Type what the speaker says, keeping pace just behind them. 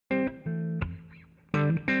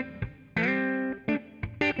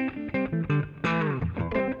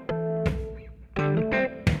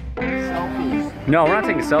No, we're not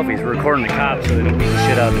taking selfies. We're recording the cops so they don't beat the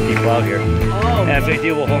shit out of the people out here. Oh. And if they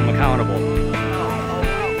do, we'll hold them accountable.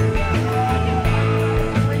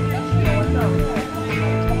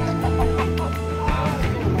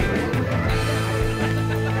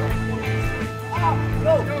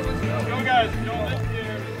 Go guys, don't live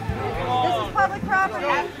here. This is public property.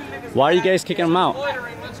 Why are you guys kicking them out?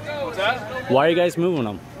 Let's go. What's that? Why are you guys moving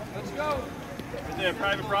them? Let's go. They have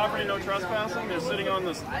private property, no trespassing. They're sitting on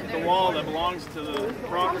the wall that belongs to the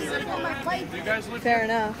property right there. You guys live Fair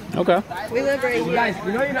enough. Okay. We live right here. Guys,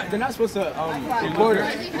 you know they're not supposed to record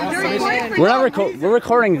it. We're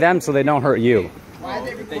recording them so they don't hurt you. Why are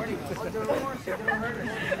they recording?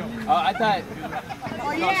 I thought.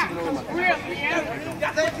 Oh yeah,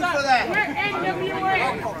 thank you for that. We're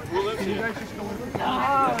NWA.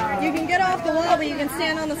 You can get off the wall, but you can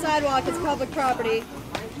stand on the sidewalk. It's public property.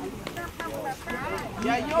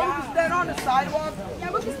 Yeah, you can stand on the sidewalk.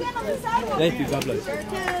 Yeah, we can stand on the sidewalk. Thank you, God bless. Sure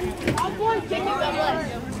can. I'm going to take you, God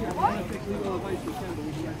bless.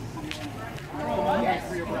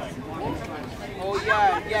 Oh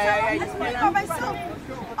yeah. I'm just putting on myself.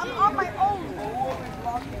 I'm on my own.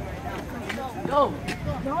 No.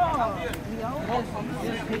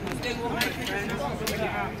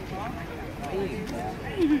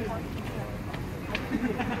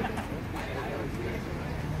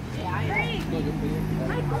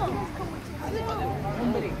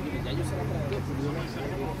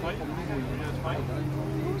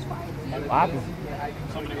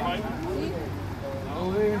 somebody fight.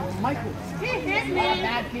 Michael. He hit me.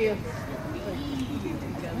 Bad kid.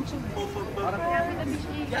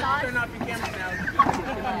 Turn off your camera now.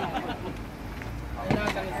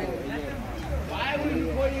 Why are we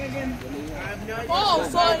recording again? Oh,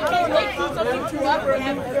 so in case they do something to us, we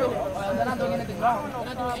have to do. They're not doing anything wrong.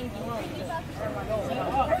 They're not doing anything wrong.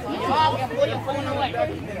 Y'all can pull your phone away.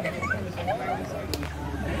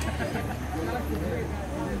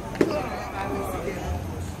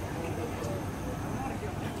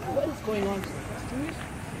 What is going on?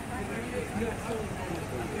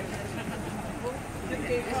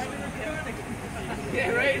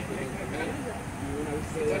 Yeah, right?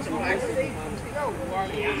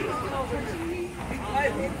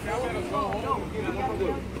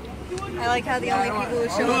 I like how the only people who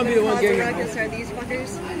show up in cause a ruckus are these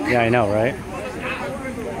fuckers. Yeah, I know, right?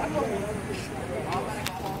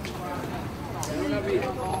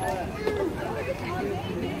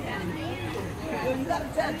 You got a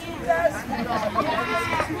tattoo, guys?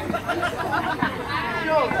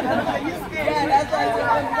 Yeah, that's why you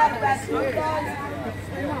got a tattoo, guys.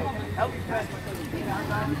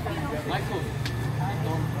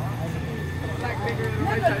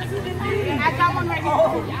 I got one right here.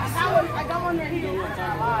 I got one right here.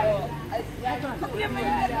 Come get me. I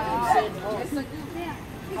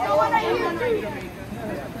got one right here.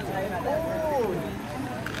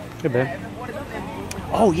 Good, babe.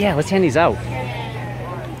 Oh, yeah, let's hand these out.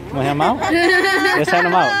 You want to hand them out? Let's hand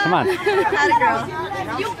them out. Come on. Atta girl.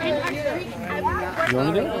 You want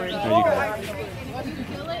to do it? There you go.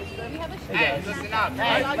 Hey, listen up.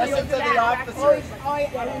 Hey, listen to the officers.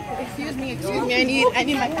 Excuse me. I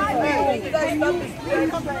need my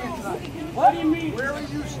What do you mean? Where are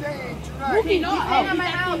you staying tonight? Staying on my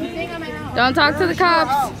house. Don't talk to the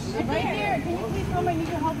cops. Right here. Can you please come? I need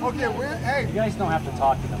your help. Okay, where? Hey. You guys don't have to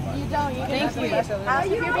talk to them. You don't. You thank you.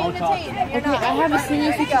 You're being detained. Okay, I have a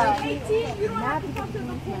serious You don't have to talk to the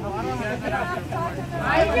police.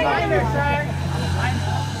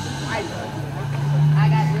 I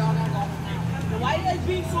got you. Why are you guys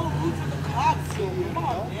being so rude to the cops? Come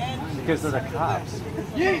on, man. Because they're the cops.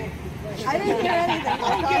 Yeah. I didn't get anything. I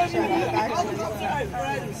didn't get anything. I was up to my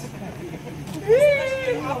friends.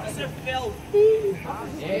 Officer Phil.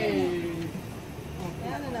 Hey.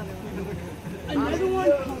 And another one. Another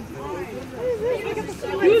one?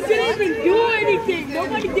 You didn't even do anything.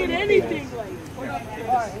 Nobody did anything.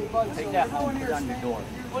 Take that home and put it on your door.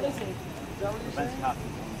 What is it? Prevents cops.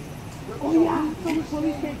 Oh yeah, so the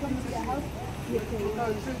police can't come to the house? No,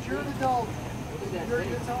 since you're an adult,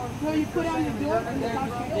 No, you put on your door and the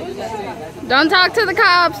cops can't. Don't talk to the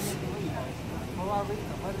cops. I'm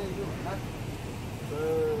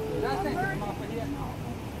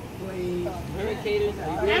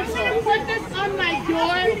gonna put this on my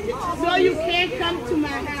door so you can't come to my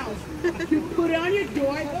house. You put it on your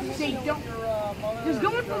door, say don't. Just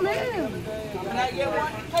go in from him. Can I get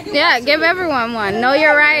one? Yeah, give everyone one. Know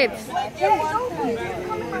your rights.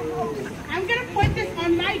 I'm gonna put this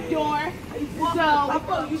on my door.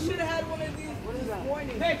 So you should have had one of these this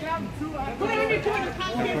morning. Hey, can I have two? Put it in between the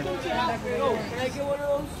cops can't come to your house. Can I get one of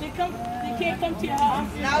those? They can't come to your house.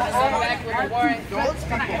 Now this is back with the warrant.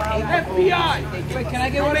 FBI. Wait, can I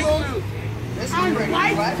get one of those? I'm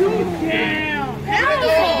white too down.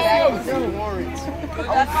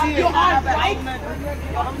 You're on white?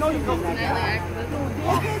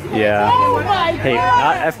 Yeah. Oh my Hey,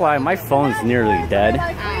 God. FYI, my phone's nearly dead.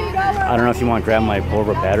 I don't know if you want to grab my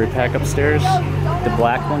portable battery pack upstairs. The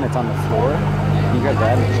black one that's on the floor. Can you grab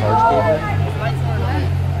that and charge cable?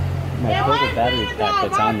 My portable battery pack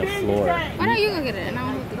that's on the floor. Why don't you go get it? And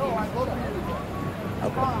I'll look at it.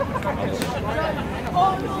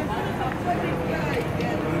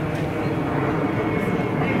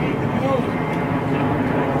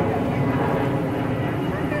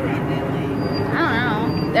 I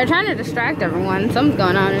don't know. They're trying to distract everyone. Something's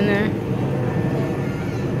going on in there.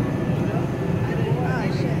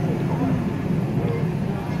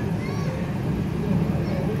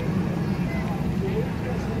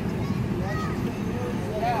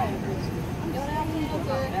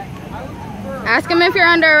 Ask him if you're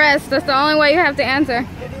under arrest. That's the only way you have to answer.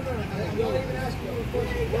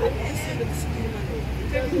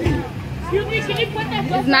 Excuse me, can you put that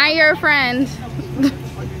He's not your friend.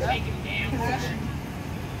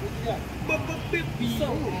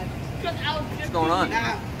 What's going on?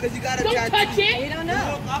 Because you got a Don't tattoo. touch it. You don't know.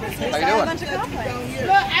 How you doing?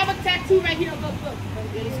 Look, I have a tattoo right here. Look.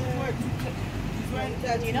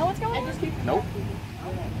 Do you know what's going on? Nope.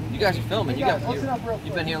 You guys are filming.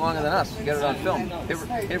 You've been here longer than us. You got it on film. Hit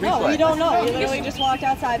replay. No, you don't know. You literally just walked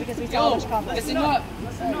outside because we saw this comment. Listen up.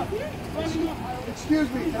 Excuse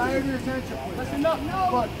me, can I have your attention, please? Listen up.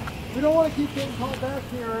 Look, we don't want to keep getting called back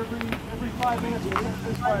here every 5 minutes with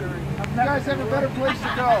this fight or anything. You guys have a better place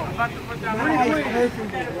to go.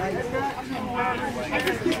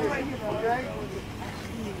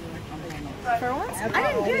 For once, I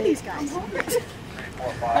didn't hear these guys.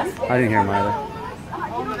 I didn't hear him either.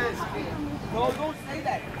 No, don't say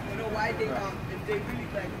that. You know why they, if they really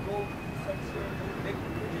like go some sort of big,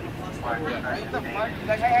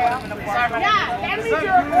 Yeah, that means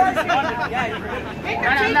you're a person. They can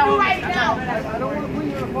take you right now. I don't want to put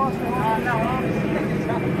you in a foster home.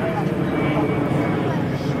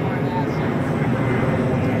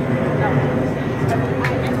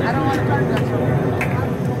 I don't want to talk to them.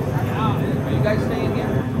 Are you guys staying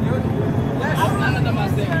here? Yes. None of them are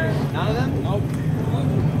staying here. None of them? Nope.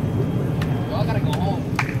 Y'all gotta go home.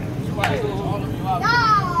 All of you out.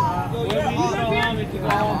 You live here?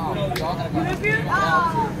 Y'all gotta go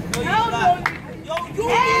home. Hell no.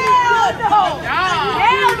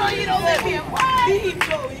 Hell no, you don't live here. What? You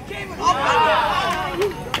came in all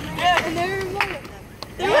and they're involved.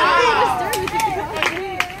 They were being disturbed with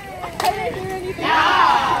you. I didn't do anything.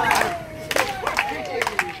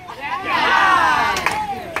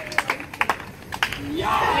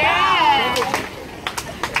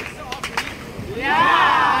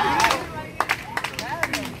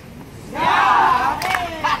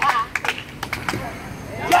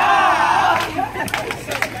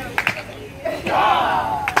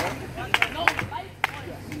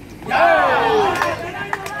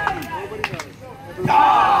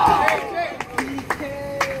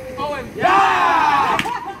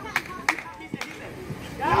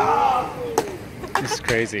 This is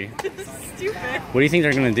crazy. What do you think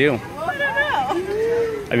they're gonna do? I don't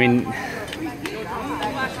know. I mean,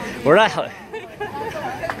 we're not.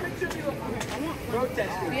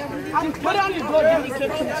 Put on your door, give me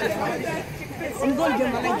I'm going to get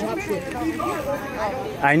my leg dropped here.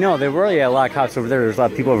 I know there were a lot of cops over there. There's a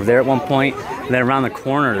lot of people over there at one point, and then around the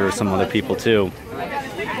corner there were some other people too.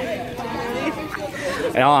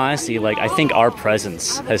 In all honesty, like I think our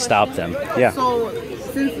presence has stopped them. Yeah. So,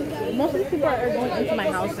 since most of these people are going into my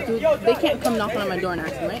house, they can't come knocking on my door and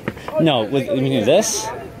ask me, right? No, with this.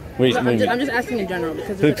 I'm just asking in general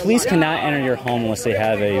because The police cannot enter your home unless they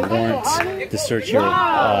have a warrant to search your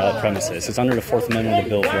premises. It's under the Fourth Amendment of the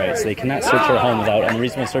Bill of Rights. They cannot search your home without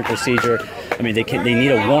unreasonable search procedure. I mean, they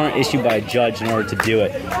need a warrant issued by a judge in order to do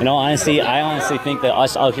it. In all honesty, I honestly think that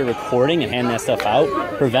us out here recording and handing that stuff out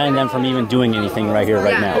preventing them from even doing anything right here,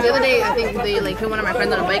 right now. The other day, I think they put one of my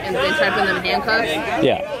friends on a bike and they tried to put them in handcuffs.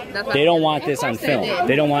 Yeah. They don't want this on film.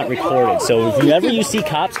 They don't want it recorded. So if whenever you see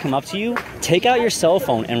cops come up to you, take out your cell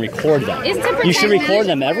phone and record them. You should record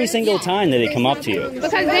them every single time that they come up to you.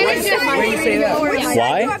 Because they didn't just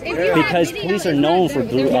Why? Because police are known for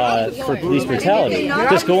police brutality.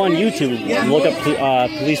 Just go on YouTube and look up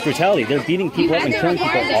police brutality. They're beating people up and killing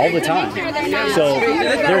people all the time. So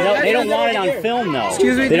they don't want it on film, though.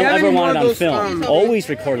 They don't ever want it on film. Always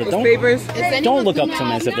record it. Don't look up to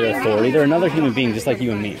them as if they're authority. They're another human being just like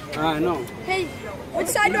you and me. No. Hey, Which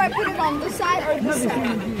side do I put it on? This side or this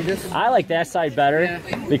side? I like that side better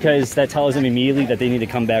because that tells them immediately that they need to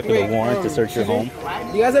come back with a warrant to search your home.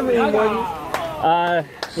 You guys ever eat more? Yeah.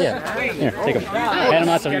 Here, take them. Hand them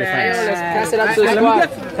out to your friends. Pass it out to the squad.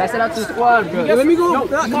 Pass it out to the squad, bro. Let me go.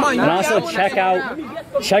 Come on. And also check out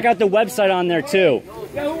the website on there too.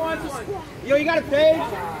 Yo, you got a page?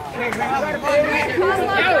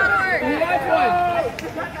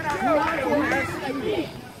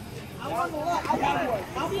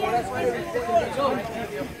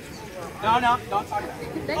 No, don't talk.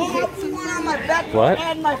 What?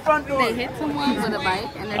 They hit someone with a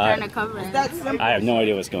bike and they're trying to cover it. I have no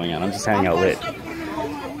idea what's going on. I'm just hanging out lit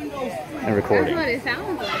and recording. That's what it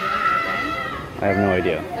sounds like. I have no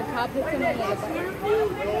idea. A cop hit someone with a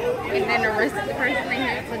bike. And then arrested the person they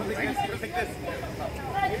hit with the bike.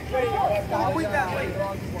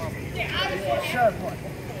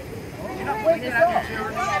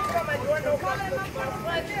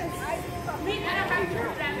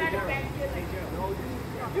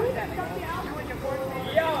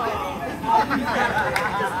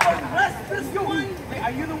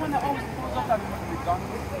 Are you the one that always pulls up at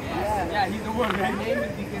McDonald's? Yeah, he's the one, man.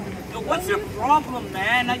 Yo, what's your problem,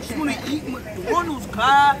 man? I just want to eat McDonald's,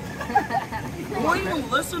 car. Don't even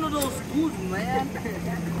listen to those dudes, man.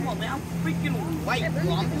 Come on, man. I'm freaking white,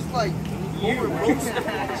 bro. I'm just like over roasted in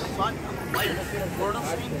the sun. I'm white.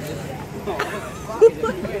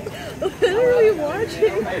 What are we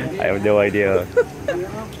watching? I have no idea.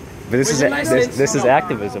 But this is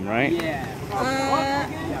activism, right? Yeah.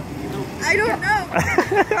 I don't know.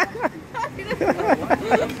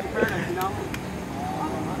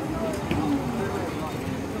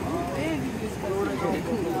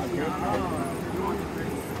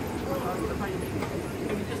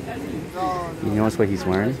 You notice what he's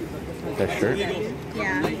wearing? That shirt?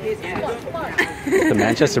 Yeah. The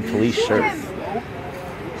Manchester police shirt.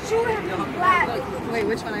 Wait,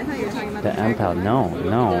 which one? I thought you were talking about The MPAL.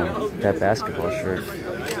 No. That basketball shirt.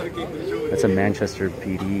 That's a Manchester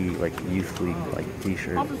PD, like, youth league, like,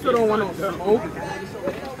 t-shirt. Officer don't want to smoke.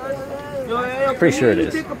 Pretty sure it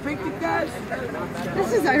is. Take a picture, guys.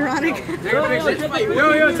 This is ironic.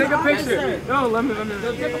 Yo, take a picture. No, let me.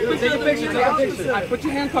 Take a picture. I put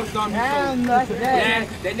your handcuffs on me. Yeah,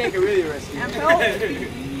 that nigga really arrested.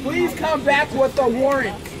 Please come back with a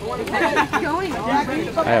warrant. What is going on?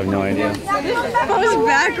 I have no idea. This is the most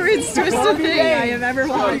backwards twisted thing I have ever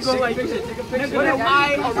watched. Take a picture.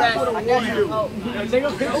 I arrest you. Take a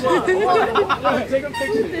picture. Take a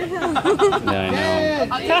picture. Yeah,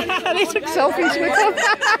 I know. They took selfies with them.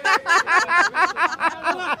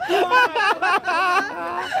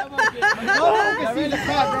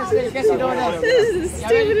 This is the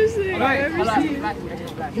stupidest thing I've ever seen.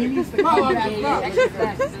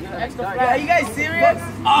 Are you guys serious?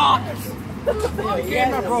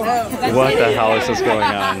 What the hell is this going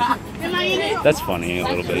on? That's funny a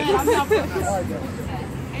little bit.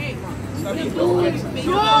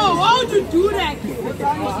 Yo, why would you do that?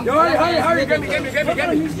 Yo, hurry, get me.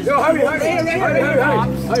 Yo, hurry.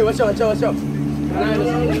 Hurry, watch out.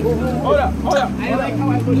 Hold up. I like how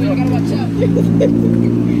I put it. You gotta watch out.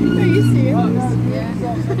 Are you serious? Yeah.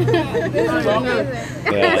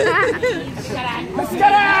 Let's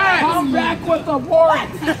get it! Come back with a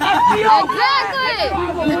warrant! Exactly!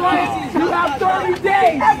 You have 30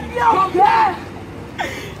 days! Come back!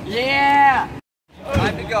 Yeah!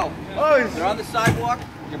 Time to go. You're on the sidewalk.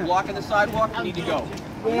 You're blocking the sidewalk. You need to go.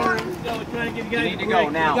 You need to go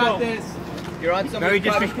now. You got this. You're on somebody's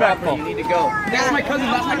very disrespectful. You need to go. That's my cousin.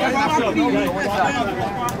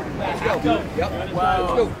 Let's go. Yep.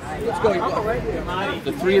 Let's go.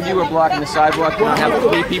 The three of you are blocking the sidewalk. You have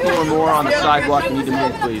 3 people or more on the sidewalk. You need to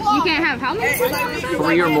move, please. You can't have how many?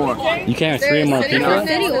 3 or more. You can't have 3 or more people?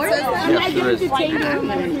 City ordinance? Yes, there is.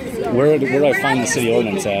 Where do I find the city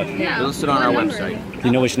ordinance at? It's listed on our website. Do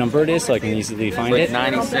you know which number it is so I can easily find it?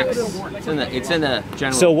 96. It's in the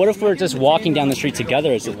general. So what if we're just walking down the street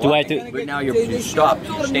together? Do I have to... Right now you're stopped.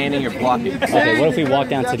 You're standing. You're blocking. Okay, what if we walk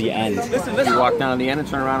down to the end? You walk down to the end and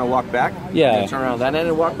turn around and walk back? Yeah. And turn around that end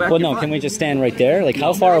and walk back? Well, no, can we just stand right there? Like,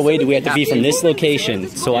 how far away do we have to be from this location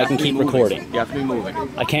so I can keep recording? You have to be moving.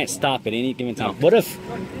 I can't stop at any given time. What if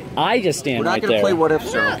I just stand right there? We're not going to play what if,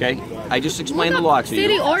 sir, okay? I just explained the law to you.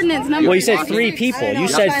 City ordinance number. Well, you said 3 people. You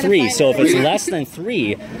said 3. So if it's less than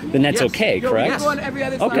 3, then that's okay, correct?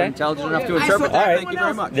 Okay. Intelligent enough to interpret All that. right. Thank you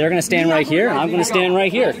very much. They're going to stand right here. I'm going to stand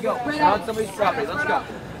right here. We're on somebody's property. Let's go.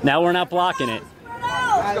 Now we're not blocking it.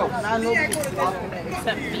 Let's go.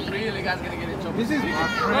 Really, guys, going to get in trouble. This is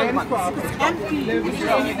Renee's property. It's empty. We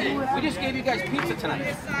just gave you guys pizza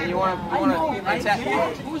tonight. And you want to attack?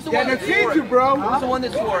 Who's the one that swore? You, bro. Who's the one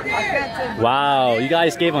that swore? I can't say. Wow, you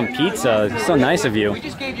guys gave him pizza. So nice of you. We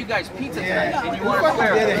just gave you guys pizza tonight. And you want to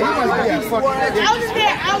swear? I was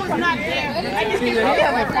there. I was not there.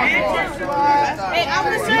 Hey, I'm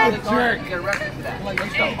gonna say. Jerk. Get arrested for that.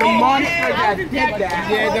 Let's go. The monster that did that.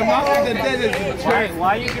 Yeah, the monster that did it is a jerk. Why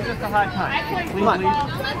are you giving us a hard time? Come on,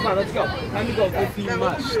 let's go. Time to go if you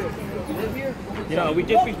must. You know, are we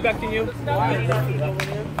disrespecting you?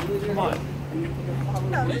 Come on.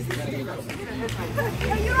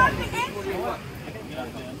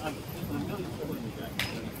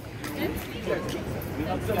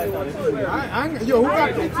 Yo, who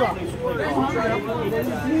got pizza?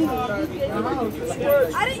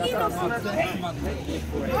 I didn't eat no pizza.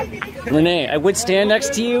 Renee, I would stand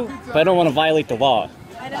next to you, but I don't want to violate the law.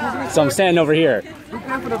 So I'm standing over here. Who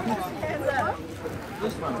paid for the pizza?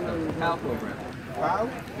 This one, the PAL program. Wow.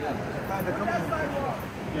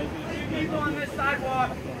 People on this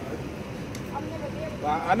sidewalk.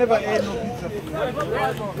 I never ate no pizza.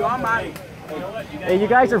 Hey, you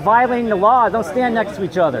guys are violating the law. Don't stand next to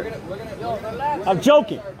each other. I'm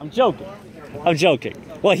joking. I'm joking. I'm joking.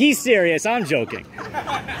 Well, he's serious. I'm joking. Oh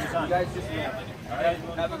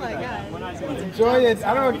my god. Enjoy it.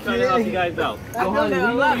 I don't care. Help you guys out.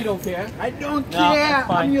 You don't care. I don't care.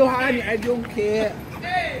 I'm your honey. I don't care.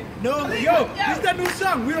 No, yo, this is the new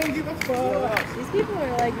song. We don't give a fuck. These people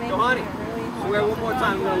are like making Johanny, it really swear one more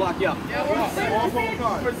time, we're gonna lock you up.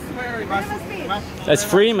 That's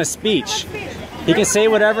freedom of speech. He can say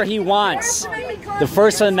whatever he wants. The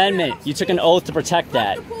First Amendment, you took an oath to protect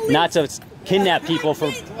that, not to kidnap people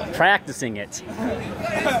for practicing it. It's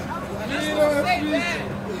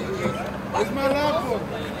my laptop.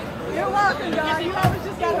 You're welcome, Don. You always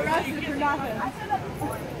just got arrested for nothing.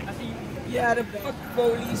 Yeah, the fuck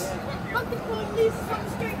police. Fuck the police. Fuck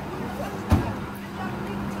the street.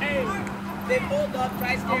 Hey, they pulled up,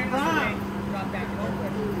 try scaring us away. Drop back over.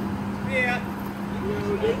 Yeah.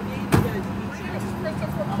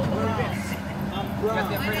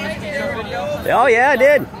 Oh yeah, I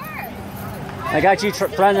did. I got you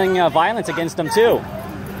threatening violence against him too.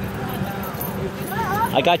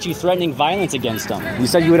 I got you threatening violence against him. You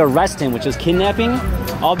said you would arrest him, which is kidnapping,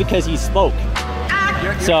 all because he spoke.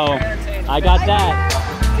 So, I got that.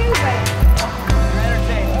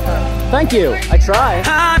 Thank you. I try.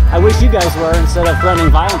 I wish you guys were instead of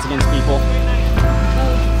threatening violence against people.